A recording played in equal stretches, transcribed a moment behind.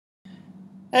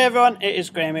Hey everyone, it is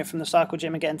Graham here from the Cycle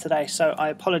Gym again today. So I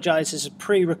apologise, this is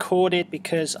pre-recorded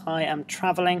because I am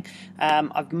travelling.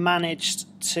 I've managed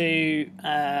to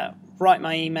write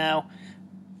my email,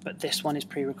 but this one is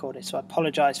pre-recorded, so I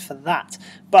apologise for that.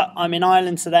 But I'm in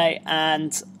Ireland today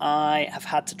and I have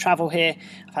had to travel here.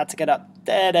 I've had to get up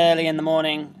dead early in the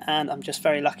morning, and I'm just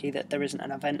very lucky that there isn't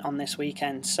an event on this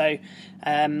weekend. So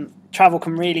travel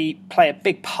can really play a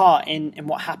big part in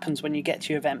what happens when you get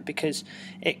to your event, because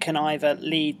it can either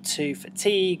lead to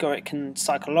fatigue or it can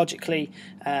psychologically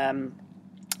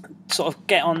sort of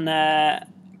get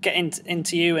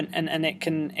into you, and it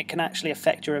can actually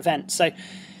affect your event. So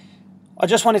I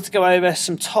just wanted to go over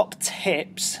some top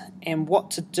tips in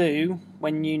what to do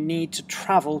when you need to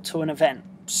travel to an event.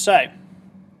 So,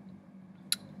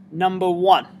 number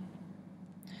one,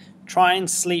 try and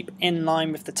sleep in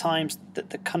line with the times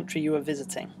that the country you are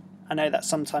visiting. I know that's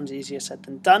sometimes easier said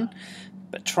than done,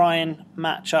 but try and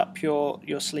match up your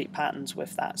sleep patterns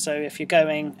with that. So if you're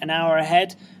going an hour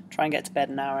ahead, try and get to bed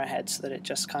an hour ahead so that it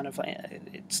just kind of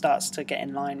it starts to get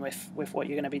in line with what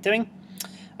you're going to be doing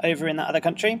over in that other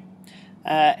country.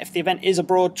 If the event is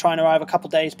abroad, try and arrive a couple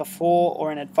of days before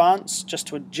or in advance, just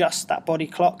to adjust that body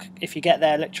clock. If you get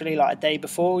there literally like a day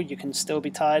before, you can still be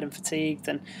tired and fatigued,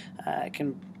 and it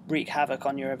can wreak havoc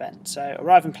on your event. So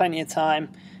arrive in plenty of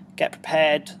time, get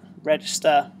prepared,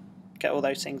 register, get all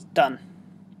those things done.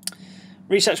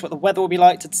 Research what the weather will be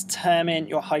like to determine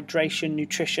your hydration,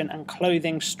 nutrition and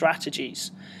clothing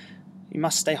strategies. You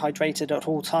must stay hydrated at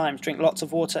all times. Drink lots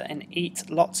of water and eat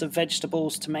lots of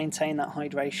vegetables to maintain that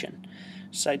hydration.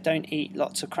 So don't eat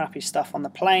lots of crappy stuff on the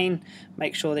plane.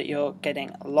 Make sure that you're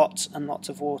getting lots and lots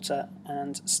of water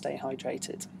and stay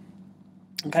hydrated.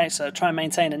 Okay, so try and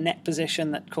maintain a neck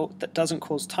position that doesn't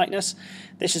cause tightness.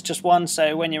 This is just one,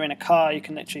 so when you're in a car, you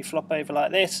can literally flop over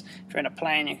like this. If you're in a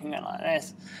plane, you can go like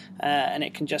this, and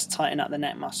it can just tighten up the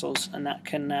neck muscles, and that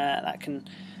can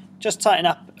just tighten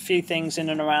up a few things in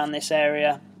and around this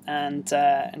area, and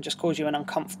just cause you an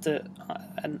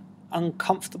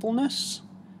uncomfortableness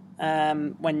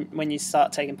when you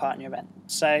start taking part in your event.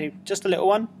 So just a little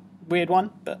one, weird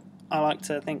one, but I like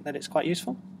to think that it's quite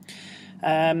useful.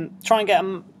 Trying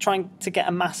to get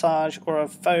a massage or a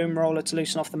foam roller to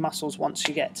loosen off the muscles once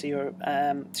you get to your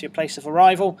place of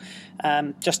arrival,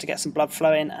 just to get some blood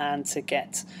flowing and to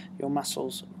get your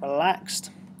muscles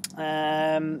relaxed.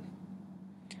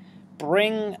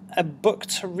 Bring a book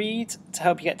to read to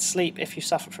help you get to sleep if you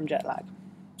suffer from jet lag.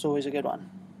 It's always a good one.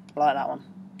 I like that one.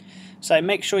 So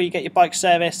make sure you get your bike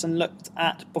serviced and looked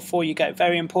at before you go.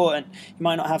 Very important. You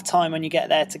might not have time when you get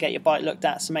there to get your bike looked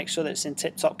at, so make sure that it's in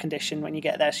tip-top condition when you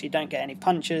get there, so you don't get any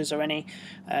punctures or any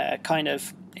kind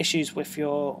of issues with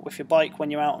your bike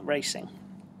when you're out racing.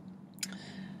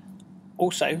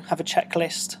 Also, have a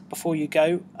checklist before you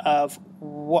go of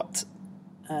what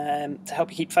to help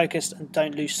you keep focused and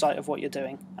don't lose sight of what you're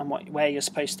doing and where you're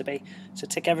supposed to be. So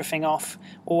tick everything off.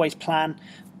 Always plan.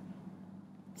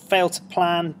 Fail to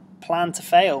plan. Plan to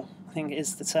fail, I think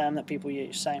is the term that people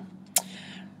use. So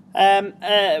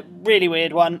really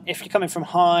weird one. If you're coming from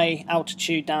high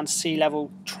altitude down to sea level,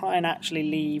 try and actually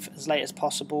leave as late as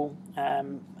possible,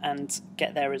 and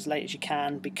get there as late as you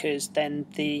can, because then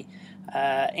the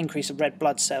increase of red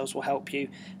blood cells will help you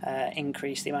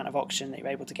increase the amount of oxygen that you're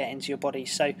able to get into your body.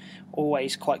 So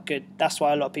always quite good. That's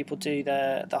why a lot of people do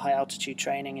the high altitude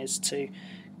training, is to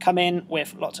come in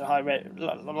with lots of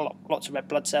red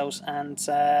blood cells, and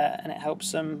it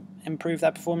helps them improve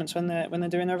their performance when they're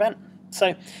doing their event.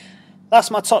 So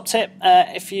that's my top tip.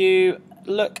 If you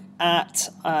look at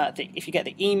if you get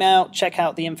the email, check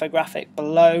out the infographic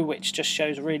below, which just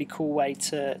shows a really cool way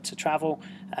to travel,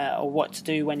 or what to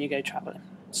do when you go traveling.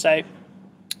 So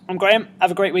I'm Graham. Have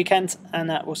a great weekend,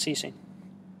 and we'll see you soon.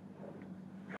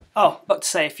 Oh, but to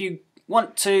say, if you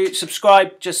want to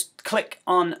subscribe, just click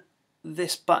on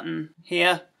this button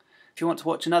here. If you want to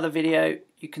watch another video,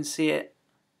 you can see it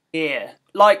here.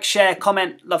 Like, share,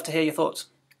 comment. Love to hear your thoughts.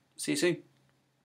 See you soon.